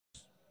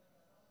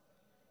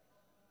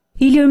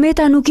Ilir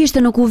Meta nuk ishte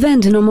në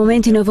kuvend në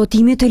momentin e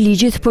votimit të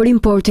ligjit për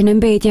importin e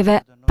mbetjeve.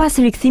 Pas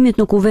rikthimit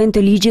në kuvend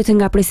të ligjit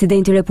nga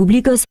presidenti i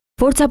Republikës,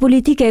 forca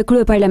politike e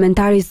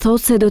kryeparlamentarit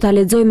thotë se do ta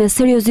lexojë me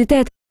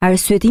seriozitet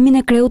arsyetimin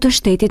e kreut të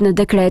shtetit në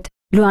dekret.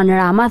 Luan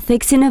Rama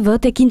theksin e vë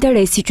tek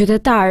interesi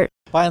qytetar.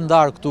 Pa e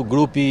ndarë këtu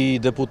grupi i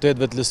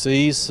deputetëve të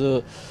LSI-s,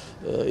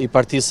 i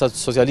Partisë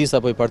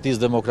Socialiste apo i Partisë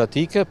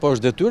Demokratike, por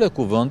është detyrë e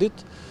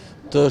kuvendit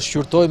të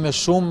shqyrtoj me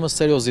shumë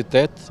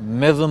seriozitet,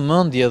 me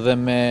vëmendje dhe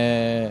me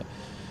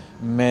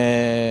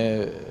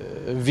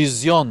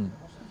vizion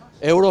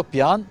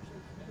europian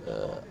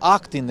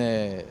aktin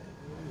e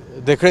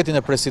dekretin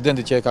e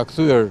presidentit që e ka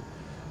kthyer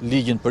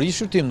ligjin për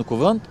rishqyrtim në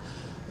kuvend,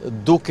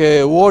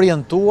 duke u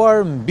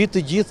orientuar mbi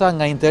të gjitha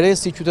nga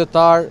interesi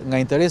qytetar, nga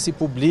interesi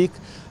publik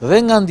dhe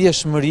nga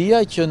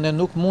ndjeshmëria që ne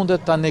nuk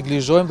mundet ta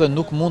neglizhojmë dhe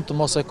nuk mund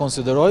të mos e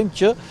konsiderojmë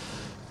që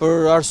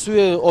për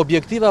arsye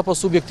objektive apo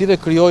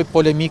subjektive krijoj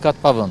polemikat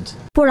pa vend.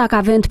 Por a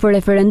ka vend për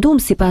referendum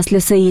sipas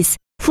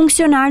LSI-s?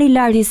 Funksionari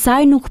lart i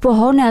saj nuk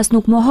pohon e as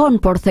nuk mohon,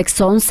 por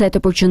thekson se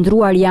të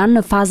përqendruar janë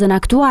në fazën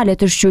aktuale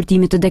të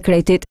shqyrtimit të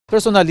dekretit.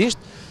 Personalisht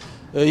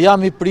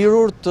jam i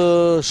prirur të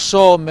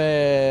shoh me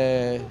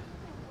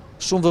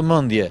shumë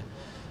vëmendje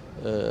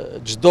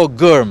çdo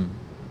gërm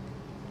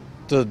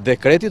të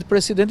dekretit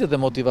presidentit dhe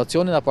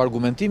motivacionin apo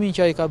argumentimin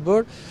që ai ka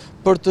bërë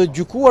për të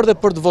gjykuar dhe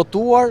për të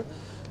votuar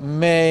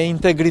me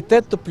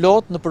integritet të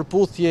plot në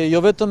përputhje jo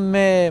vetëm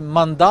me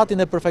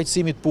mandatin e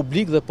përfaqësimit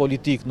publik dhe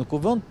politik në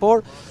kuvend,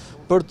 por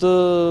për të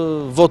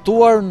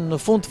votuar në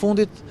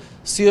fundit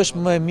si është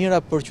më e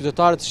mira për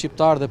qytetarët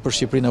shqiptar dhe për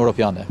Shqipërinë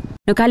europiane.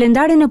 Në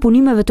kalendarin e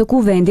punimeve të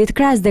kuvendit,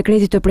 krahas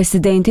dekretit të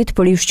presidentit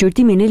për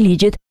rishqyrtimin e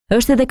ligjit,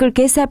 është edhe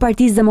kërkesa e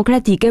Partisë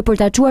Demokratike për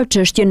ta çuar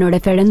çështjen në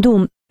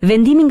referendum.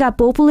 Vendimi nga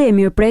populli e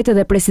mirëpret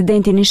edhe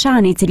presidenti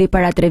Nishani, i cili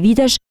para 3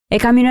 vitesh e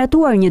ka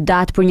miratuar një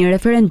datë për një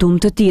referendum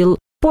të tillë,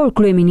 por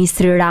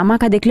kryeministri Rama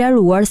ka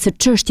deklaruar se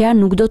çështja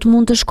nuk do të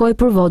mund të shkojë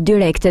për votë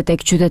direkte tek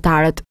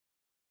qytetarët.